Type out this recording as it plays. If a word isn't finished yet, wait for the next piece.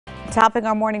Topping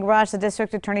our morning rush, the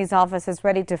district attorney's office is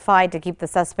ready to fight to keep the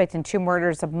suspect in 2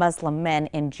 murders of Muslim men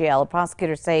in jail.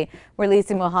 Prosecutors say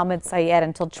releasing Mohammed Syed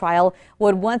until trial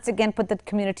would once again put the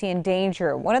community in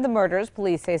danger. One of the murders,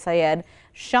 police say Syed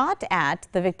shot at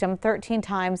the victim 13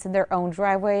 times in their own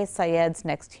driveway. Syed's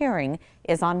next hearing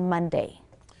is on Monday.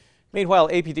 Meanwhile,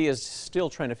 APD is still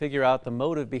trying to figure out the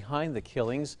motive behind the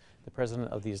killings. The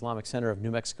president of the Islamic Center of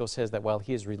New Mexico says that while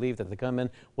he is relieved that the gunman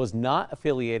was not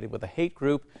affiliated with a hate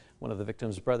group, one of the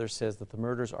victim's brothers says that the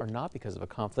murders are not because of a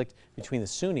conflict between the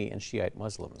Sunni and Shiite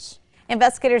Muslims.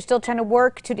 Investigators still trying to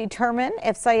work to determine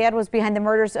if Syed was behind the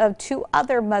murders of 2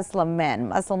 other Muslim men.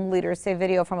 Muslim leaders say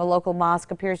video from a local mosque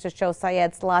appears to show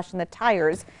Syed slashing the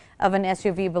tires of an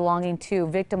SUV belonging to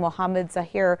victim Mohammed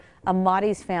Zahir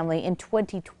Ahmadi's family in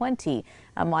 2020.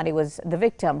 Ahmadi was the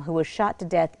victim who was shot to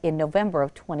death in November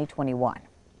of 2021.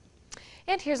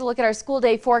 And here's a look at our school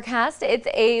day forecast. It's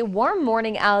a warm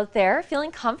morning out there, feeling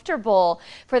comfortable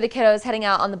for the kiddos heading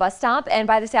out on the bus stop. And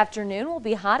by this afternoon, we'll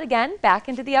be hot again, back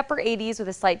into the upper 80s with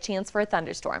a slight chance for a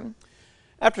thunderstorm.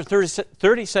 After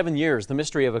 37 years, the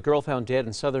mystery of a girl found dead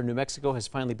in southern New Mexico has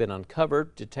finally been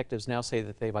uncovered. Detectives now say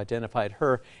that they've identified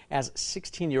her as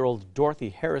 16-year-old Dorothy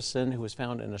Harrison, who was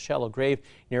found in a shallow grave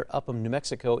near Upham, New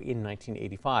Mexico in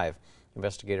 1985.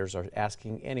 Investigators are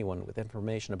asking anyone with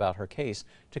information about her case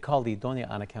to call the Doña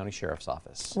Ana County Sheriff's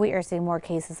Office. We are seeing more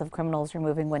cases of criminals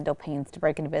removing window panes to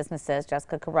break into businesses.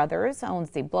 Jessica Carruthers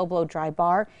owns the Blow Dry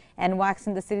Bar and Wax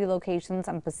in the City locations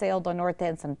on Paseo del Norte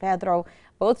and San Pedro.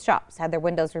 Both shops had their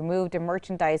windows removed and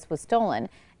merchandise was stolen.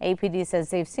 APD says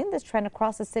they've seen this trend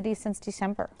across the city since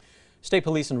December. State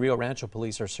police and Rio Rancho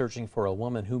police are searching for a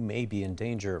woman who may be in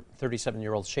danger.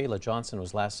 37-year-old Shayla Johnson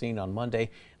was last seen on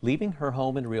Monday leaving her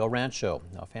home in Rio Rancho.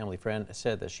 Now, a family friend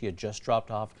said that she had just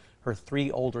dropped off her 3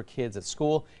 older kids at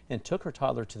school and took her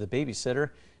toddler to the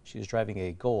babysitter. She was driving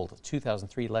a gold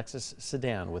 2003 Lexus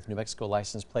sedan with New Mexico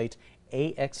license plate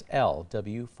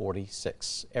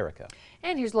AXLW46. Erica.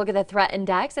 And here's a look at the threat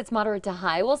index. It's moderate to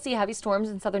high. We'll see heavy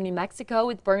storms in southern New Mexico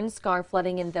with burn scar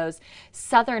flooding in those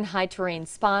southern high terrain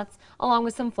spots, along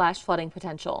with some flash flooding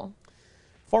potential.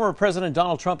 Former President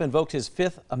Donald Trump invoked his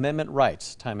Fifth Amendment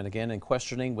rights time and again in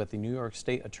questioning with the New York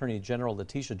State Attorney General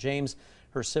Letitia James.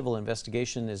 Her civil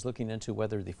investigation is looking into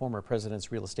whether the former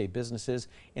president's real estate businesses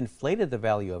inflated the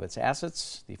value of its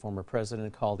assets. The former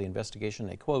president called the investigation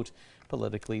a, quote,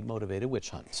 politically motivated witch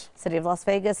hunt. City of Las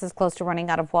Vegas is close to running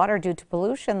out of water due to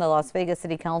pollution. The Las Vegas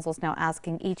City Council is now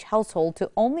asking each household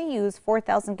to only use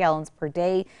 4,000 gallons per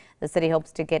day. The city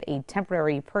hopes to get a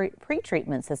temporary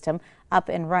pre-treatment system up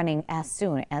and running as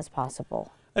soon as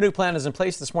possible. A new plan is in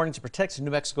place this morning to protect New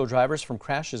Mexico drivers from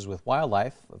crashes with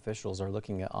wildlife. Officials are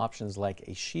looking at options like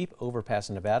a sheep overpass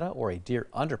in Nevada or a deer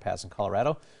underpass in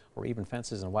Colorado, or even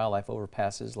fences and wildlife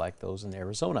overpasses like those in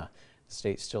Arizona. The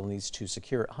state still needs to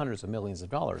secure hundreds of millions of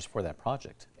dollars for that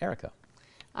project. Erica.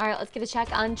 All right, let's get a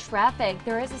check on traffic.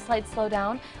 There is a slight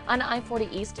slowdown on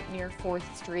I-40 East near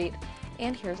 4th Street.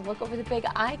 And here's a look over the big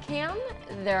iCam.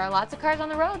 There are lots of cars on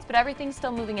the roads, but everything's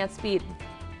still moving at speed.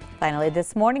 Finally,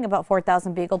 this morning, about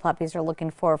 4,000 beagle puppies are looking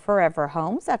for forever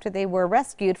homes after they were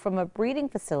rescued from a breeding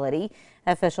facility.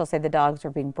 Officials say the dogs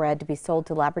are being bred to be sold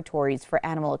to laboratories for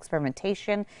animal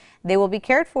experimentation. They will be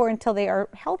cared for until they are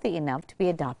healthy enough to be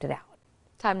adopted out.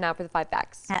 Time now for the 5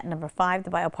 facts. At number 5, the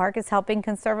biopark is helping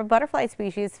conserve a butterfly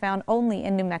species found only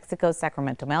in New Mexico's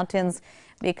Sacramento Mountains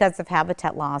because of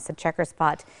habitat loss. A checker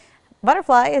spot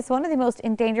butterfly is one of the most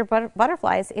endangered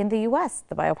butterflies in the U.S.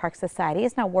 The Biopark Society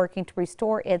is now working to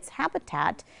restore its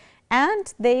habitat,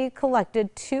 and they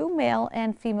collected 2 male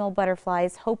and female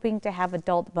butterflies, hoping to have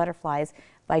adult butterflies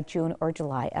by June or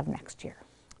July of next year.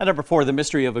 At number 4, the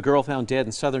mystery of a girl found dead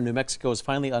in southern New Mexico is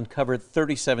finally uncovered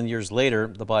 37 years later.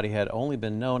 The body had only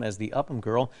been known as the Upham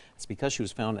girl. It's because she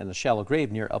was found in a shallow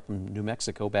grave near Upham, New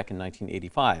Mexico back in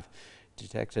 1985.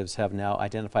 Detectives have now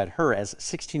identified her as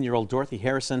 16-year-old Dorothy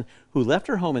Harrison, who left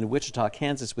her home in Wichita,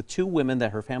 Kansas with 2 women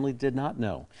that her family did not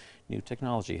know. New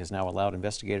technology has now allowed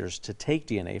investigators to take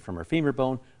DNA from her femur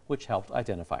bone, which helped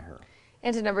identify her.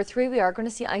 And at number 3, we are going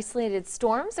to see isolated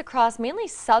storms across mainly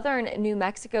southern New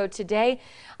Mexico today.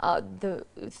 The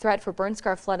threat for burn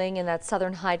scar flooding in that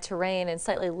southern high terrain and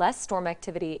slightly less storm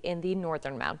activity in the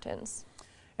northern mountains.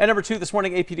 At number 2 this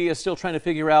morning, APD is still trying to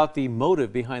figure out the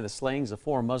motive behind the slayings of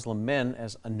 4 Muslim men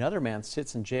as another man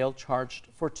sits in jail charged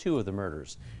for 2 of the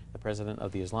murders. The president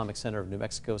of the Islamic Center of New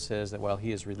Mexico says that while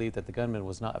he is relieved that the gunman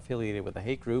was not affiliated with a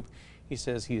hate group, he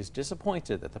says he is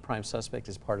disappointed that the prime suspect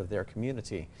is part of their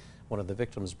community. One of the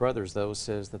victim's brothers, though,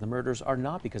 says that the murders are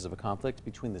not because of a conflict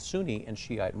between the Sunni and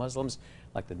Shiite Muslims,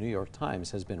 like the New York Times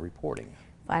has been reporting.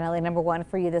 Finally, number one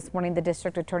for you this morning, the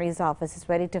district attorney's office is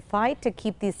ready to fight to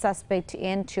keep the suspect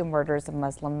in 2 murders of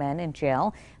Muslim men in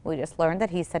jail. We just learned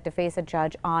that he's set to face a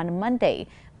judge on Monday.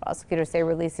 Prosecutors say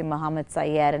releasing Mohammed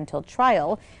Syed until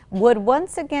trial would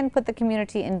once again put the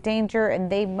community in danger, and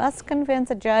they must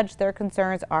convince a judge their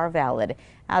concerns are valid.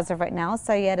 As of right now,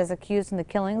 Syed is accused in the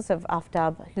killings of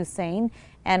Aftab Hussein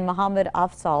and Mohammed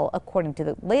Afzal, according to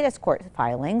the latest court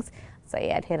filings.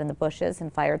 Syed hid in the bushes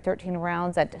and fired 13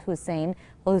 rounds at Hussein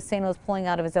while Hussein was pulling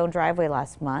out of his own driveway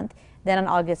last month. Then on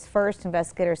August 1st,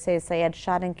 investigators say Syed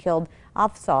shot and killed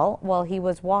Afzal while he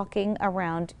was walking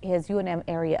around his UNM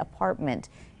area apartment.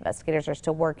 Investigators are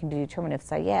still working to determine if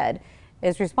Syed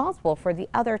is responsible for the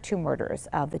other 2 murders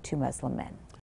of the 2 Muslim men.